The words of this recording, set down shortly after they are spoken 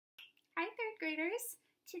graders.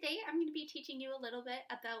 Today I'm going to be teaching you a little bit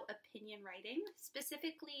about opinion writing,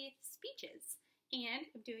 specifically speeches, and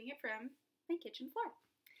I'm doing it from my kitchen floor.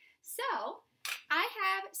 So I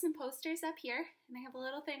have some posters up here, and I have a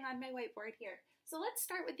little thing on my whiteboard here. So let's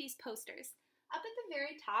start with these posters. Up at the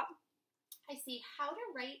very top, I see how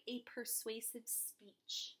to write a persuasive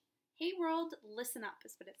speech. Hey world, listen up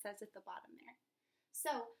is what it says at the bottom there.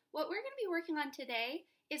 So what we're going to be working on today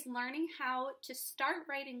is learning how to start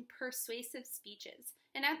writing persuasive speeches.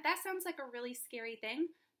 And that sounds like a really scary thing,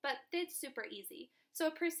 but it's super easy. So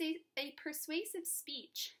a persuasive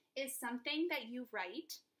speech is something that you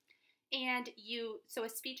write, and so a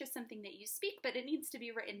speech is something that you speak, but it needs to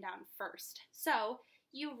be written down first. So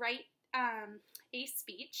you write a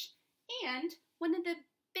speech, and one of the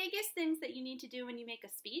biggest things that you need to do when you make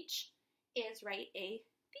a speech is write a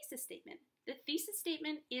thesis statement. The thesis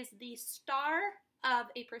statement is the star of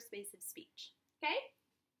a persuasive speech, okay?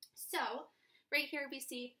 So right here we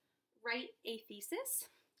see write a thesis,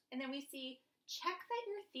 and then we see check that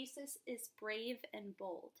your thesis is brave and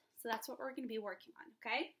bold. So that's what we're going to be working on,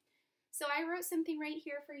 okay? So I wrote something right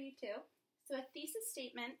here for you too. So a thesis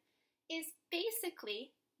statement is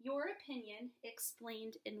basically your opinion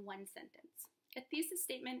explained in one sentence. A thesis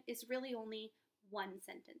statement is really only one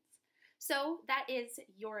sentence. So that is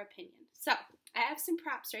your opinion. So I have some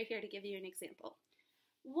props right here to give you an example.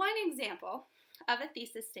 One example of a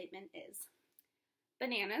thesis statement is,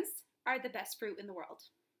 bananas are the best fruit in the world.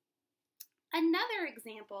 Another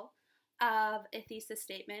example of a thesis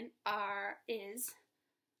statement is,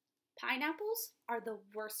 pineapples are the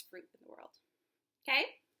worst fruit in the world. Okay?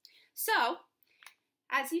 So,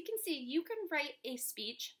 as you can see, you can write a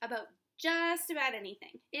speech about just about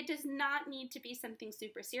anything. It does not need to be something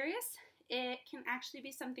super serious. It can actually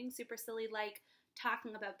be something super silly like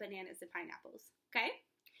talking about bananas and pineapples, okay?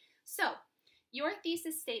 So, your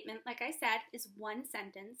thesis statement, like I said, is one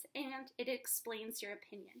sentence and it explains your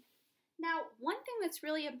opinion. Now, one thing that's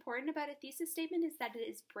really important about a thesis statement is that it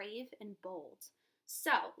is brave and bold.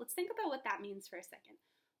 So, let's think about what that means for a second.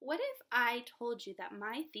 What if I told you that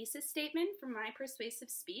my thesis statement for my persuasive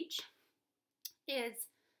speech is,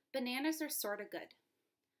 bananas are sort of good?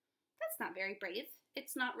 That's not very brave.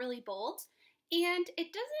 It's not really bold, and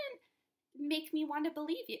it doesn't make me want to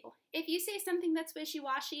believe you. If you say something that's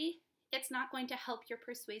wishy-washy, it's not going to help your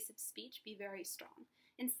persuasive speech be very strong.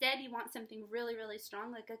 Instead, you want something really, really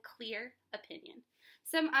strong, like a clear opinion.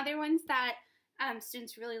 Some other ones that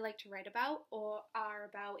students really like to write about are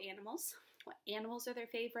about animals. What animals are their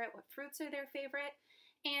favorite, what fruits are their favorite,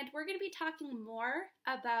 and we're going to be talking more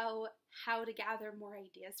about how to gather more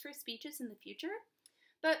ideas for speeches in the future.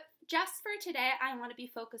 But just for today, I want to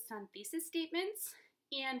be focused on thesis statements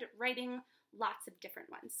and writing lots of different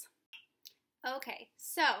ones. Okay,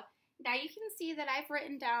 so now you can see that I've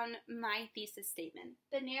written down my thesis statement.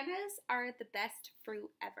 Bananas are the best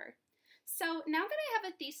fruit ever. So now that I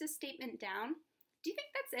have a thesis statement down, do you think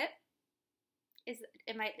that's it?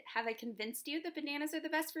 Have I convinced you that bananas are the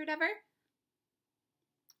best fruit ever?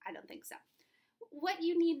 I don't think so. What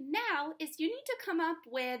you need now is you need to come up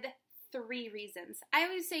with 3 reasons. I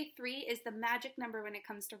always say 3 is the magic number when it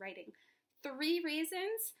comes to writing. 3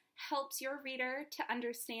 reasons helps your reader to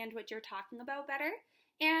understand what you're talking about better,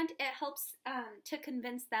 and it helps to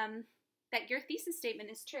convince them that your thesis statement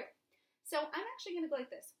is true. So I'm actually going to go like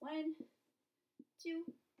this. 1, 2,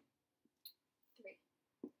 3.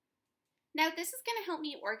 Now this is going to help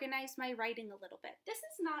me organize my writing a little bit. This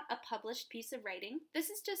is not a published piece of writing. This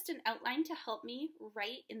is just an outline to help me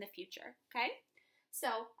write in the future, okay? So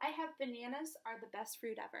I have bananas are the best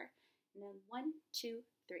fruit ever. And then 1, 2,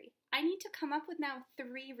 3. I need to come up with now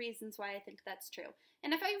 3 reasons why I think that's true.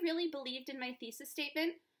 And if I really believed in my thesis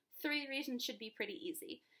statement, 3 reasons should be pretty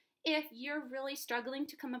easy. If you're really struggling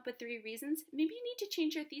to come up with 3 reasons, maybe you need to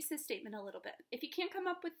change your thesis statement a little bit. If you can't come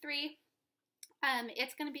up with 3,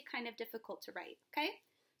 it's going to be kind of difficult to write, okay?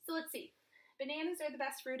 So let's see. Bananas are the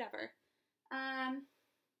best fruit ever.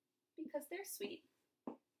 Because they're sweet.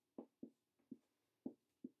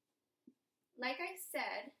 Like I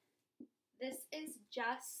said, this is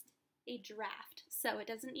just a draft, so it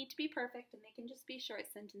doesn't need to be perfect, and they can just be short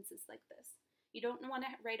sentences like this. You don't want to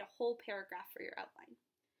write a whole paragraph for your outline.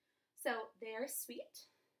 So, they're sweet.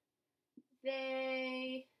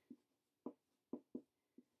 They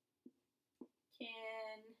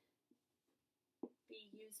can be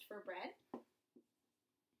used for bread.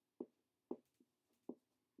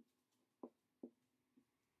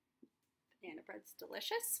 Banana bread's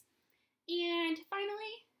delicious. And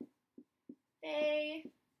finally, they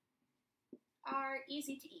are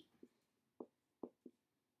easy to eat.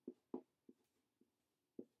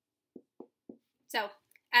 So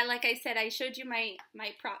like I said, I showed you my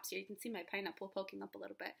props here. You can see my pineapple poking up a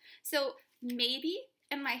little bit. So maybe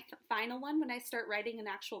in my final one, when I start writing an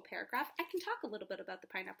actual paragraph, I can talk a little bit about the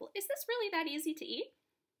pineapple. Is this really that easy to eat?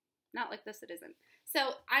 Not like this, it isn't.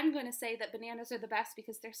 So I'm going to say that bananas are the best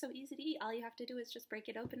because they're so easy to eat. All you have to do is just break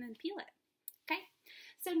it open and peel it. Okay?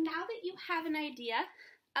 So now that you have an idea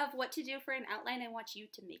of what to do for an outline, I want you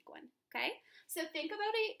to make one. Okay? So think about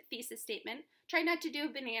a thesis statement. Try not to do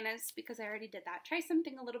bananas because I already did that. Try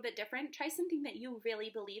something a little bit different. Try something that you really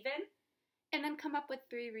believe in, and then come up with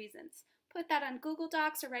 3 reasons. Put that on Google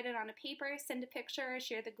Docs or write it on a paper, send a picture, or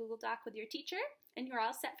share the Google Doc with your teacher, and you're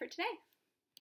all set for today.